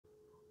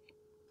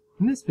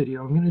In this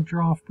video, I'm going to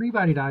draw free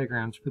body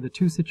diagrams for the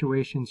two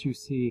situations you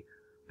see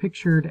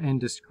pictured and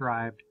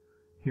described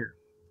here.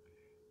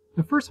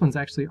 The first one's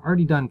actually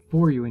already done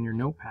for you in your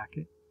note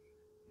packet.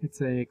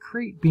 It's a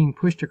crate being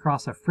pushed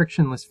across a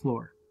frictionless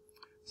floor.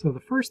 So the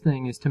first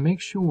thing is to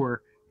make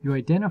sure you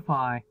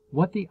identify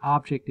what the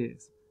object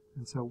is.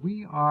 And so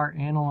we are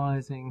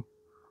analyzing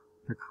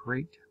the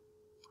crate.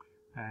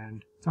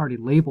 And it's already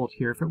labeled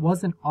here. If it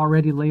wasn't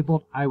already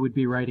labeled, I would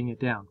be writing it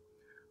down.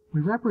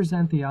 We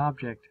represent the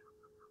object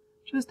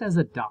just as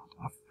a dot,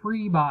 a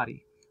free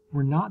body.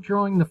 We're not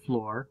drawing the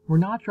floor, we're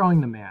not drawing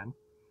the man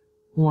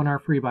on our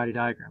free body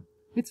diagram.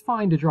 It's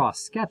fine to draw a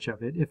sketch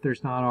of it if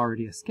there's not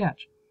already a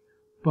sketch.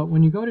 But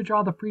when you go to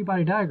draw the free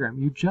body diagram,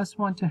 you just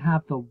want to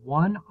have the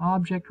one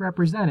object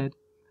represented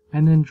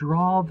and then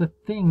draw the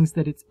things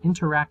that it's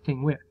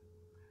interacting with.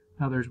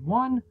 Now there's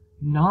one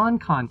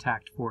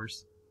non-contact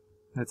force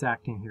that's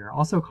acting here,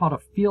 also called a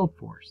field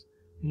force.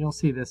 And you'll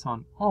see this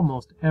on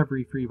almost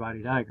every free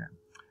body diagram.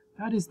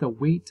 That is the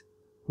weight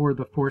or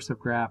the force of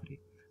gravity.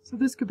 So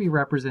this could be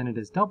represented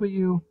as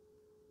W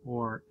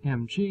or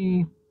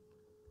mg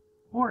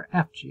or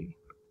Fg.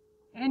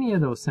 Any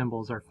of those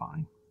symbols are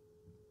fine.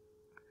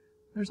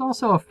 There's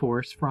also a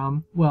force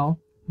from, well,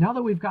 now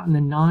that we've gotten the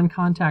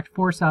non-contact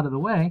force out of the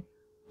way,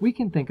 we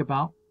can think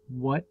about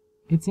what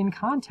it's in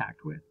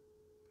contact with.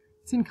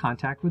 It's in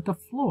contact with the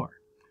floor.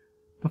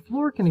 The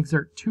floor can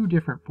exert two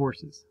different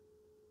forces.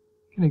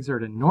 It can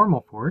exert a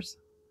normal force.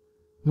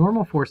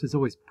 Normal force is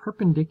always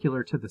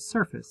perpendicular to the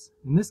surface.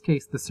 In this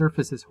case, the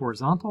surface is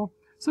horizontal,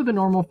 so the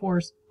normal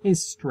force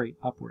is straight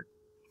upward.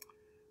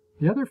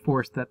 The other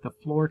force that the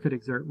floor could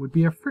exert would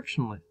be a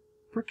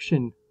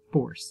friction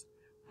force.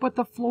 But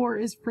the floor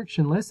is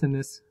frictionless in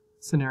this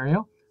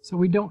scenario, so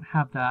we don't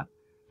have that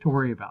to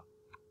worry about.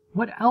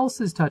 What else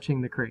is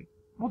touching the crate?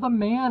 Well, the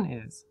man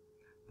is.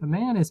 The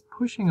man is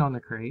pushing on the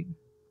crate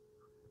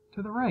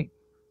to the right.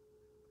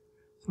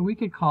 So we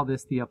could call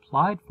this the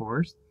applied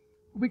force.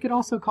 We could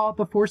also call it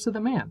the force of the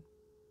man.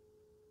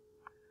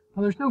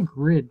 Now there's no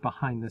grid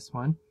behind this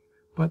one,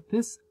 but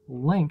this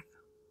length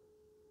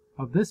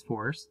of this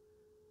force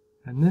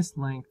and this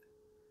length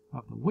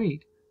of the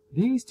weight,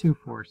 these two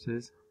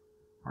forces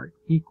are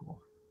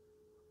equal.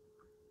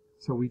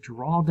 So we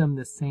draw them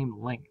the same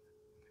length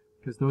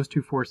because those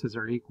two forces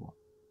are equal.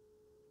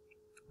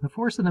 The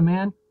force of the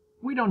man,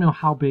 we don't know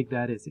how big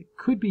that is. It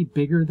could be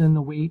bigger than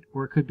the weight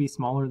or it could be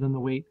smaller than the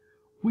weight.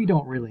 We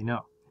don't really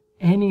know.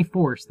 Any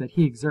force that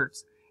he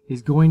exerts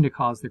is going to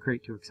cause the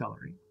crate to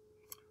accelerate.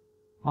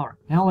 All right,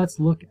 now let's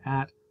look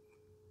at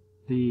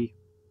the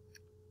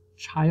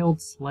child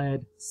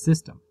sled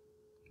system.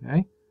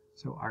 Okay,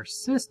 so our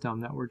system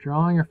that we're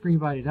drawing a free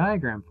body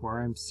diagram for,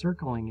 I'm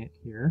circling it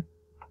here.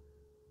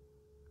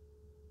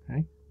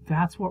 Okay,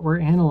 that's what we're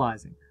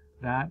analyzing.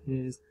 That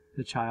is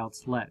the child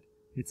sled.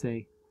 It's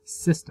a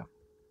system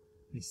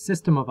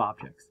of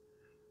objects.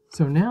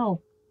 So now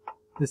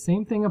the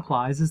same thing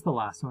applies as the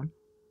last one.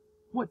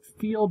 What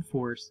field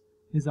force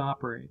is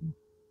operating?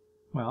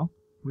 Well,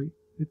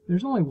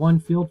 there's only one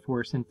field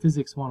force in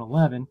Physics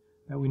 111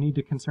 that we need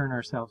to concern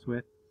ourselves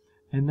with,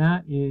 and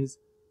that is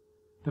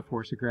the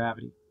force of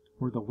gravity,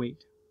 or the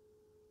weight.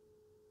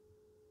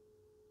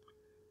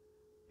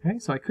 Okay,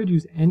 so I could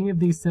use any of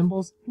these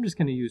symbols. I'm just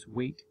going to use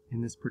weight in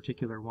this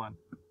particular one.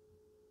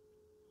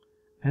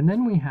 And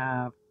then we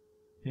have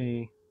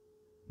a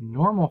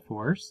normal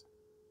force,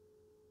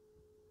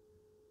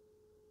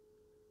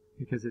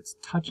 because it's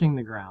touching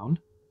the ground,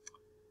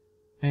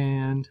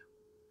 and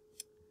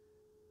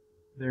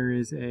there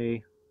is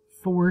a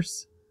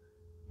force.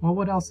 Well,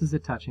 what else is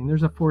it touching?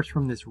 There's a force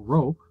from this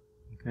rope.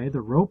 Okay,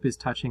 the rope is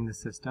touching the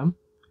system.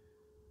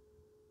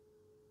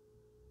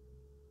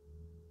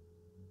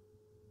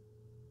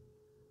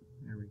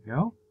 There we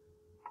go.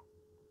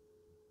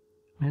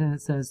 And then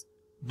it says,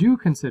 do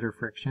consider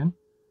friction,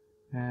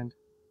 and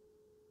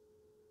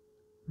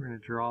we're going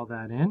to draw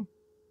that in.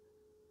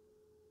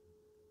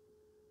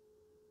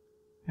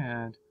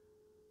 And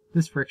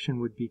this friction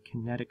would be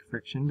kinetic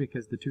friction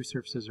because the two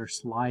surfaces are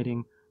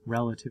sliding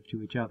relative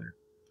to each other.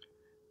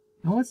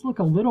 Now let's look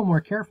a little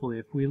more carefully.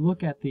 If we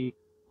look at the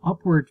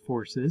upward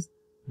forces,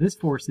 this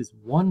force is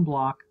 1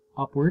 block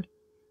upward.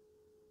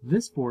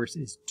 This force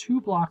is 2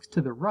 blocks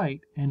to the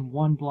right and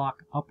 1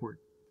 block upward.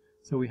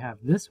 So we have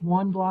this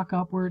 1 block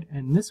upward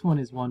and this one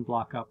is 1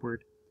 block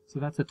upward. So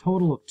that's a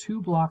total of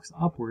 2 blocks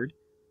upward,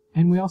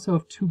 and we also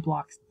have 2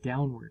 blocks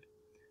downward.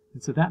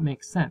 And so that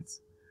makes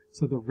sense.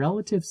 So the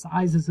relative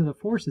sizes of the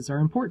forces are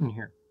important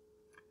here.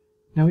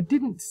 Now it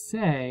didn't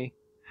say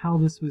how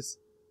this was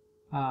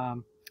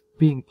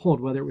being pulled,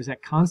 whether it was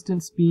at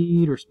constant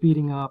speed or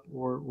speeding up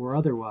or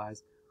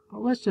otherwise.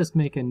 But let's just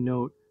make a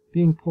note,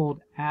 being pulled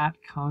at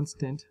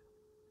constant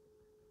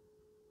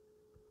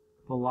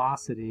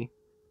velocity.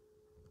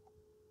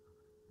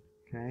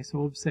 Okay, so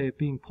we'll say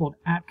being pulled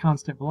at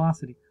constant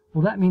velocity.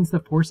 Well, that means the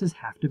forces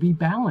have to be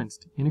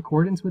balanced in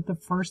accordance with the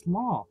first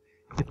law.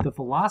 If the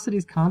velocity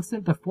is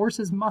constant, the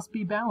forces must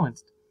be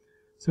balanced.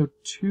 So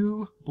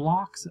 2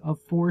 blocks of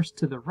force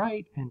to the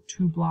right and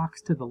 2 blocks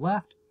to the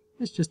left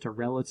It's just a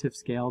relative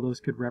scale.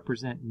 Those could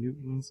represent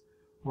newtons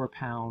or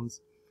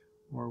pounds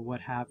or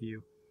what have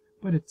you.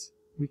 But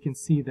we can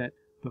see that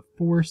the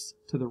force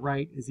to the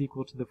right is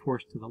equal to the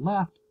force to the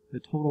left. The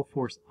total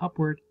force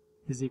upward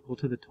is equal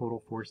to the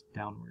total force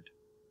downward.